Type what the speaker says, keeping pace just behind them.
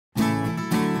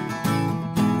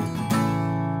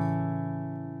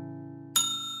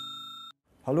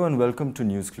Hello and welcome to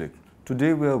Newsclick.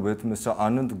 Today we are with Mr.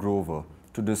 Anand Grover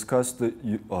to discuss the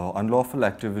Unlawful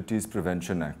Activities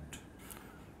Prevention Act.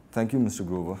 Thank you, Mr.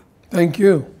 Grover. Thank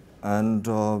you. And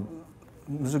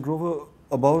Mr. Grover,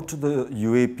 about the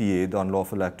UAPA, the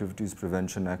Unlawful Activities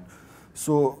Prevention Act.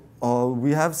 So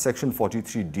we have Section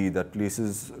 43D that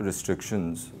places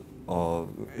restrictions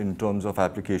in terms of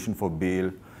application for bail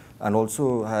and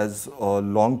also has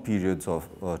long periods of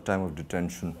time of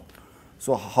detention.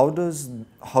 So how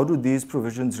do these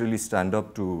provisions really stand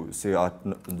up to, say,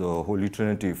 the Holy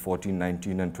Trinity, 14,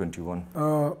 19 and 21?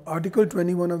 Article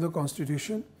 21 of the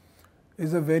Constitution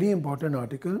is a very important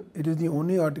article. It is the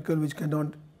only article which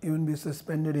cannot even be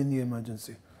suspended in the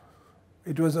emergency.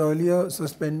 It was earlier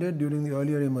suspended during the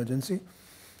earlier emergency,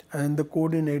 and the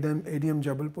court in ADM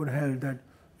Jabalpur held that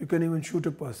you can even shoot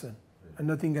a person and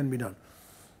nothing can be done.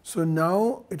 So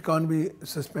now it can't be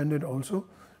suspended also.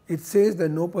 It says that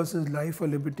no person's life or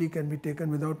liberty can be taken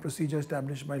without procedure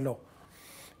established by law.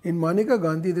 In Maneka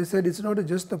Gandhi, they said it's not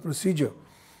just the procedure,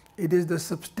 it is the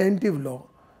substantive law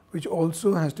which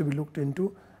also has to be looked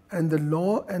into, and the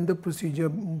law and the procedure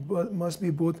must be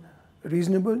both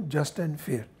reasonable, just and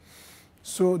fair.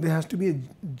 So there has to be a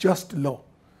just law.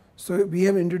 So we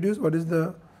have introduced what is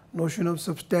the notion of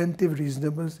substantive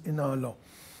reasonableness in our law.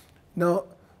 Now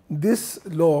this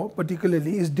law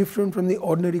particularly is different from the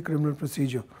ordinary criminal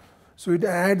procedure. So it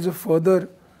adds a further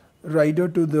rider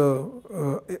to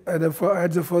the,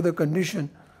 adds a further condition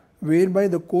whereby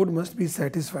the court must be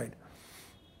satisfied,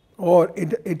 or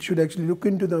it should actually look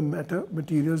into the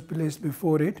materials placed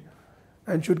before it,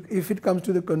 and should, if it comes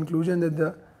to the conclusion that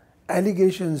the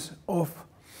allegations of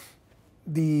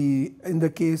in the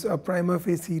case are prima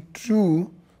facie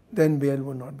true, then bail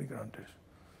will not be granted.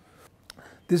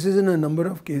 This is in a number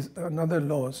of cases, other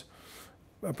laws,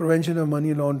 prevention of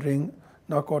money laundering,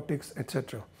 narcotics,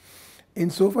 etc.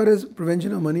 Insofar as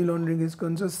prevention of money laundering is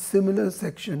concerned, a similar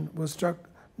section was struck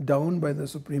down by the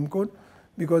Supreme Court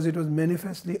because it was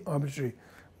manifestly arbitrary.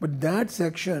 But that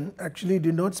section actually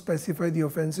did not specify the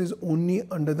offences only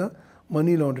under the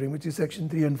money laundering, which is section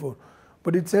 3 and 4.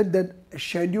 But it said that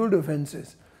scheduled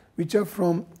offences, which are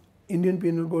from Indian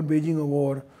Penal Code waging a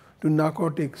war to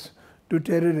narcotics to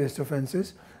terrorist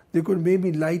offences, they could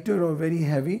maybe lighter or very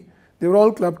heavy. They were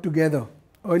all clubbed together.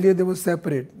 Earlier they were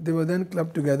separate. They were then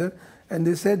clubbed together, and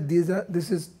they said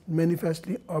this is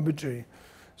manifestly arbitrary.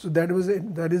 So that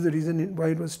is the reason why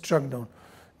it was struck down.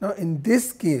 Now in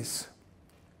this case,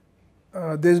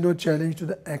 there is no challenge to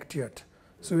the act yet.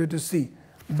 So we have to see.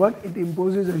 But it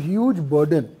imposes a huge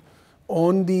burden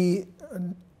on the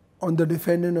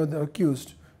defendant or the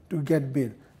accused to get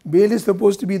bail. Bail is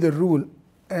supposed to be the rule,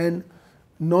 and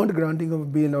not granting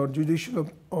of bail or judicial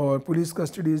or police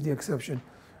custody is the exception.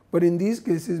 But in these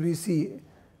cases we see,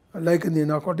 like in the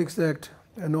Narcotics Act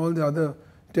and all the other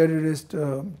terrorist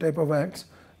type of acts,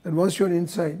 that once you are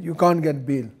inside you can't get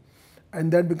bail,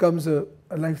 and that becomes a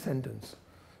life sentence.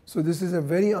 So this is a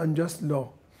very unjust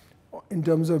law in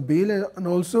terms of bail, and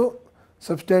also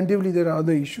substantively there are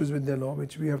other issues with the law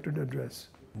which we have to address.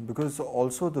 Because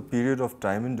also the period of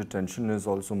time in detention is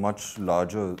also much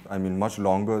larger, I mean much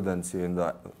longer than, say, in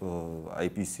the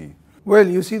IPC. Well,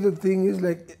 you see, the thing is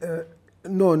like,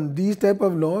 no, these type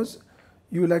of laws,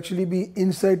 you will actually be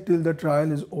inside till the trial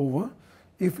is over.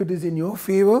 If it is in your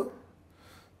favor,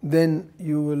 then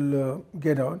you will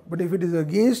get out. But if it is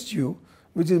against you,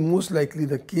 which is most likely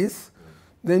the case,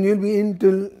 then you will be in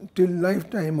till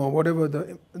lifetime or whatever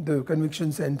the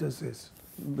conviction sentence is.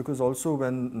 Because also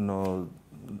when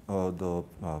the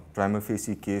prima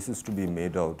facie case is to be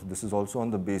made out, this is also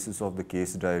on the basis of the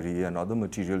case diary and other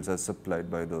materials as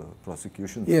supplied by the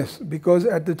prosecution. Yes, because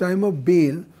at the time of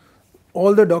bail,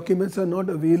 all the documents are not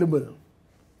available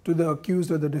to the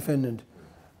accused or the defendant.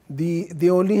 They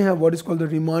only have what is called the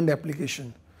remand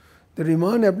application. The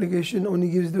remand application only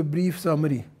gives the brief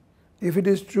summary. If it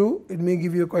is true, it may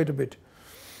give you quite a bit.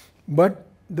 But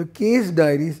the case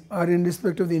diaries are in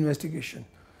respect of the investigation.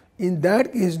 In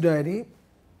that case diary,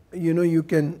 you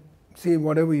can say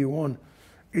whatever you want.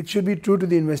 It should be true to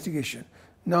the investigation.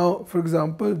 Now, for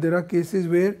example, there are cases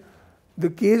where the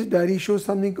case diary shows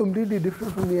something completely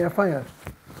different from the FIR.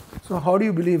 So how do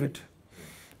you believe it?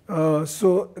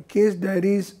 So case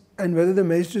diaries and whether the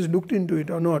magistrates looked into it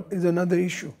or not is another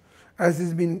issue, as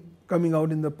has been coming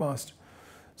out in the past.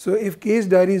 So if case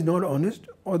diary is not honest,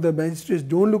 or the magistrates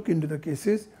don't look into the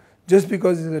cases, just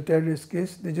because it is a terrorist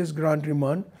case, they just grant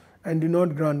remand and do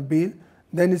not grant bail,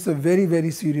 then it's a very, very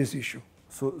serious issue.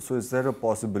 So is there a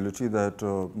possibility that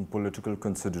political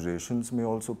considerations may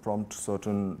also prompt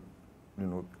certain,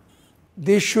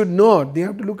 They should not. They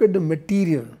have to look at the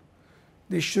material.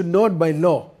 They should not by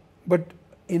law. But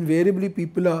invariably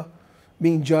people are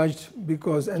being judged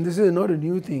because, and this is not a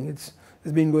new thing, it's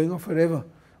been going on forever.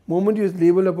 Moment you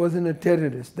label a person a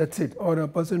terrorist, that's it, or a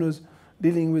person who's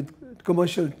dealing with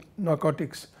commercial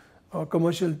narcotics or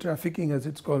commercial trafficking as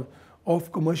it's called,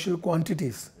 of commercial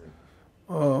quantities,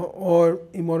 or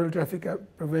Immoral Traffic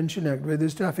Prevention Act where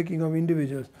there's trafficking of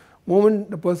individuals. Moment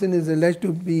the person is alleged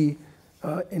to be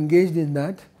engaged in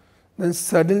that, then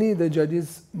suddenly the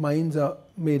judges' minds are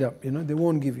made up, you know, they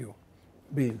won't give you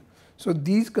bail. So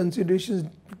these considerations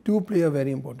do play a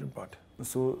very important part.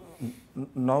 So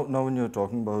now when you're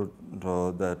talking about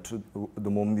that the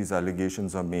moment these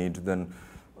allegations are made, then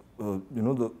you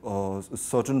know,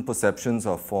 certain perceptions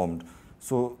are formed.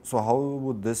 So how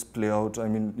would this play out? I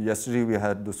mean, yesterday we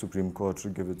had the Supreme Court to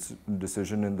give its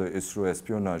decision in the ISRO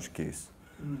espionage case,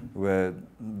 where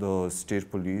the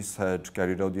state police had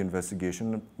carried out the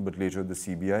investigation, but later the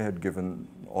CBI had given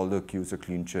all the accused a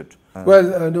clean chit.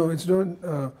 Well, no, it's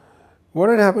not. What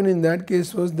had happened in that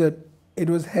case was that it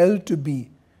was held to be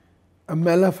a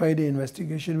mala fide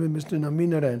investigation where Mr.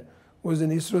 Naminarayan, who was an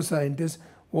ISRO scientist,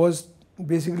 was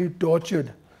basically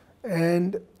tortured,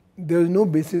 and there was no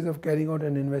basis of carrying out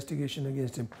an investigation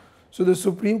against him. So the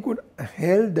Supreme Court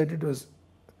held that it was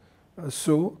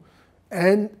so,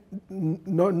 and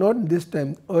not this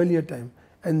time, earlier time.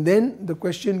 And then the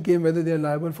question came whether they are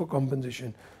liable for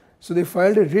compensation. So they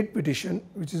filed a writ petition,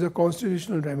 which is a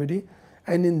constitutional remedy,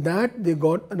 and in that they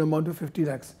got an amount of 50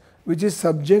 lakhs, which is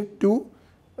subject to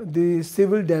the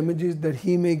civil damages that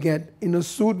he may get in a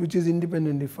suit which is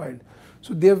independently filed.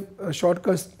 So they have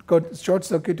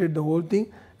short-circuited the whole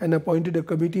thing and appointed a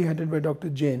committee headed by Dr.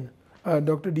 Jain,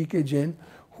 Dr. D.K. Jain,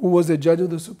 who was a judge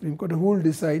of the Supreme Court, who will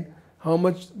decide how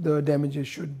much the damages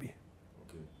should be.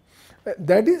 Okay.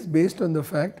 That is based on the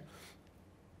fact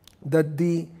that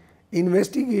the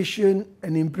investigation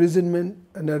and imprisonment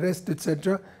and arrest,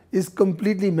 etc., is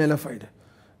completely mala fide.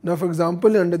 Now, for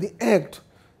example, under the Act,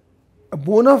 a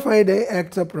bona fide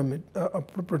acts are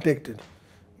protected.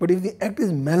 But if the act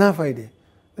is mala fide,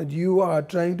 that you are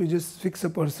trying to just fix a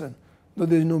person, though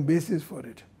there is no basis for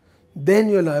it, then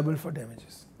you are liable for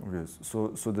damages. Okay,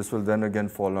 so this will then again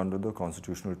fall under the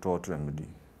constitutional tort remedy.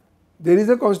 There is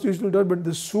a constitutional tort, but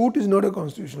the suit is not a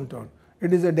constitutional tort.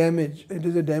 It is a damage. It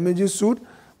is a damages suit,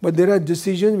 but there are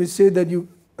decisions which say that you,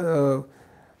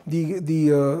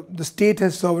 the state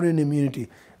has sovereign immunity.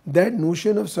 That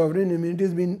notion of sovereign immunity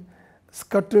has been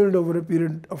scuttled over a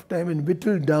period of time and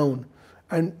whittled down,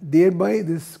 and thereby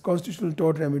this constitutional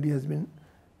tort remedy has been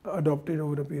adopted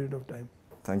over a period of time.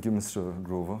 Thank you, Mr.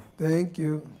 Grover. Thank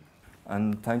you.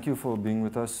 And thank you for being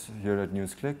with us here at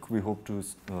Newsclick. We hope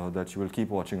that you will keep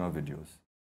watching our videos.